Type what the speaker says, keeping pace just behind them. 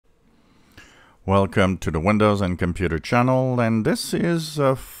Welcome to the Windows and Computer channel, and this is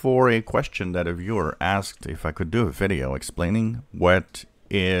for a question that a viewer asked if I could do a video explaining what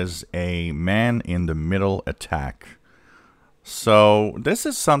is a man-in-the-middle attack. So this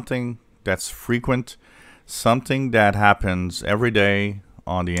is something that's frequent, something that happens every day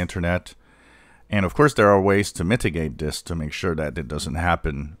on the internet, and of course there are ways to mitigate this to make sure that it doesn't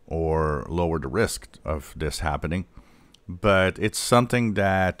happen or lower the risk of this happening. But it's something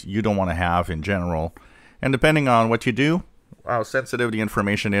that you don't want to have in general. And depending on what you do, how sensitive the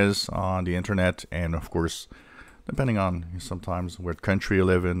information is on the internet, and of course, depending on sometimes what country you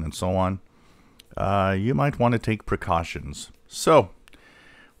live in and so on, you might want to take precautions. So,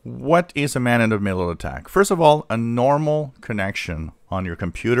 what is a man-in-the-middle attack? First of all, a normal connection on your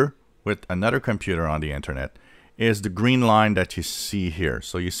computer with another computer on the internet is the green line that you see here.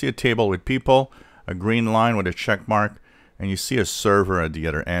 So you see a table with people, a green line with a check mark, and you see a server at the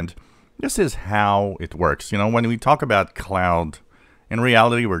other end. This is how it works. You know, when we talk about cloud, in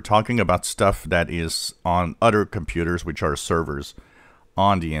reality, we're talking about stuff that is on other computers, which are servers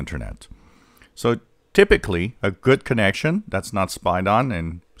on the internet. So typically, a good connection that's not spied on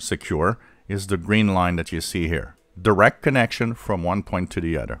and secure is the green line that you see here. Direct connection from one point to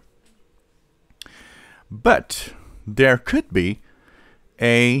the other. But there could be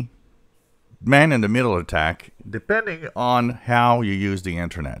a man-in-the-middle attack depending on how you use the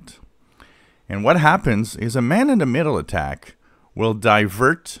internet. And what happens is a man-in-the-middle attack will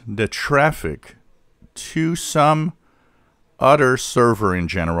divert the traffic to some other server in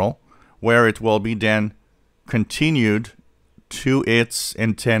general, where it will be then continued to its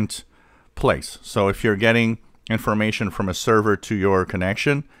intent place. So if you're getting information from a server to your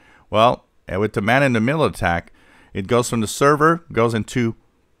connection, well, with the man-in-the-middle attack, it goes from the server, goes into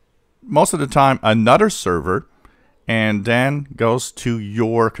most of the time another server, and then goes to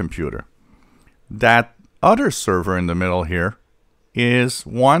your computer. That other server in the middle here is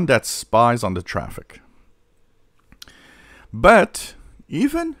one that spies on the traffic. But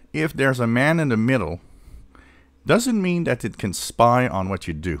even if there's a man in the middle, doesn't mean that it can spy on what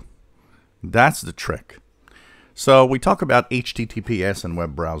you do. That's the trick. So we talk about HTTPS and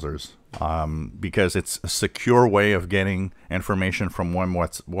web browsers because it's a secure way of getting information from one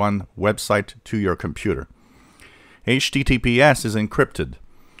website to your computer. HTTPS is encrypted.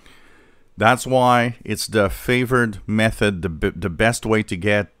 That's why it's the favored method, the best way to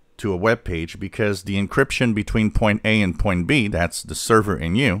get to a web page, because the encryption between point A and point B, that's the server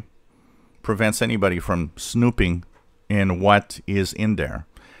and you, prevents anybody from snooping in what is in there.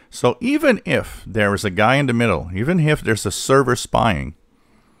 So even if there is a guy in the middle, even if there's a server spying,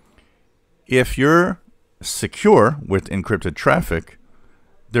 if you're secure with encrypted traffic,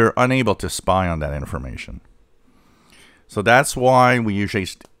 they're unable to spy on that information. So that's why we usually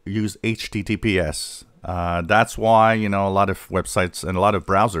use HTTPS. That's why, you know, a lot of websites and a lot of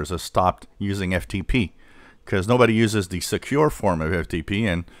browsers have stopped using FTP, because nobody uses the secure form of FTP,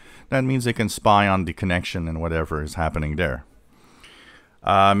 and that means they can spy on the connection and whatever is happening there.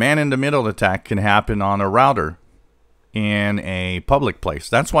 Man-in-the-middle attack can happen on a router in a public place.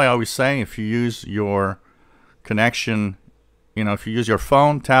 That's why I always say, if you use your connection, you know, if you use your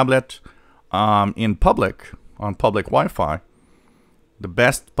phone, tablet in public, on public Wi-Fi, the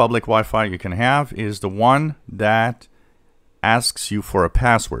best public Wi-Fi you can have is the one that asks you for a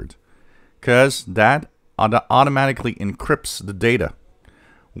password, because that automatically encrypts the data,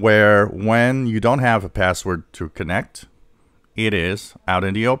 where when you don't have a password to connect, it is out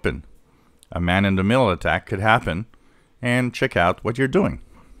in the open. A man-in-the-middle attack could happen and check out what you're doing.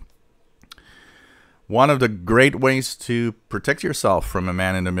 One of the great ways to protect yourself from a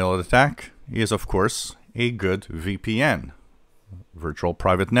man-in-the-middle attack is, of course, a good VPN, virtual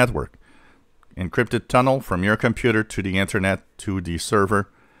private network. Encrypted tunnel from your computer to the internet, to the server,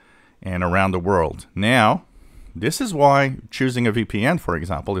 and around the world. Now, this is why choosing a VPN, for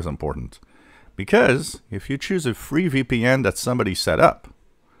example, is important. Because if you choose a free VPN that somebody set up,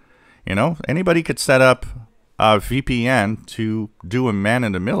 you know, anybody could set up a VPN to do a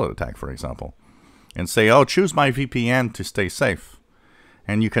man-in-the-middle attack, for example, and say, oh, choose my VPN to stay safe.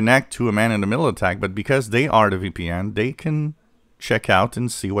 And you connect to a man-in-the-middle attack, but because they are the VPN, they can check out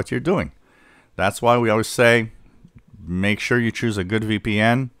and see what you're doing. That's why we always say, make sure you choose a good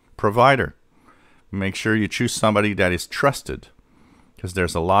VPN provider. Make sure you choose somebody that is trusted, because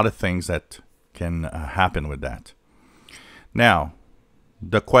there's a lot of things that can happen with that. Now,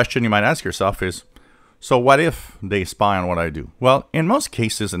 the question you might ask yourself is, so what if they spy on what I do? Well, in most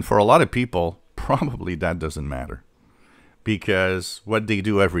cases, and for a lot of people, probably that doesn't matter, because what they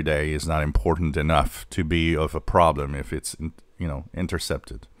do every day is not important enough to be of a problem if it's, you know,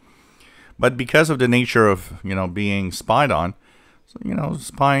 intercepted. But because of the nature of, being spied on, so,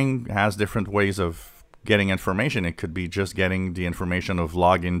 spying has different ways of getting information. It could be just getting the information of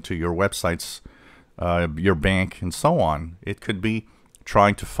login to your websites, your bank, and so on. It could be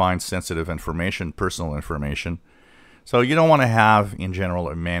trying to find sensitive information, personal information. So you don't want to have, in general,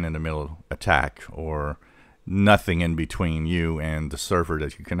 a man-in-the-middle attack or nothing in between you and the server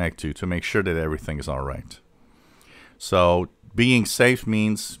that you connect to make sure that everything is all right. So being safe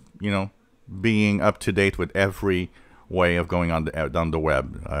means, being up to date with every way of going on the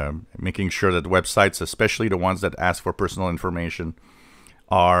web, making sure that websites, especially the ones that ask for personal information,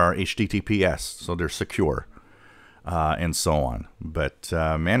 are HTTPS, so they're secure, and so on. But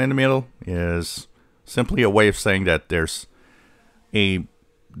man in the middle is simply a way of saying that there's a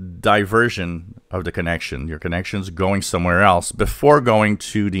diversion of the connection. Your connection's going somewhere else before going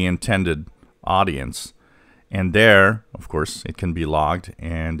to the intended audience. And there, of course, it can be logged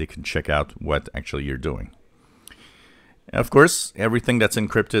and they can check out what actually you're doing. And of course, everything that's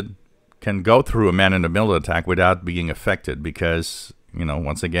encrypted can go through a man-in-the-middle attack without being affected because,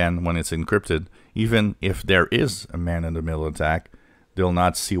 once again, when it's encrypted, even if there is a man-in-the-middle attack, they'll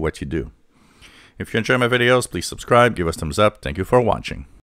not see what you do. If you enjoy my videos, please subscribe, give us thumbs up. Thank you for watching.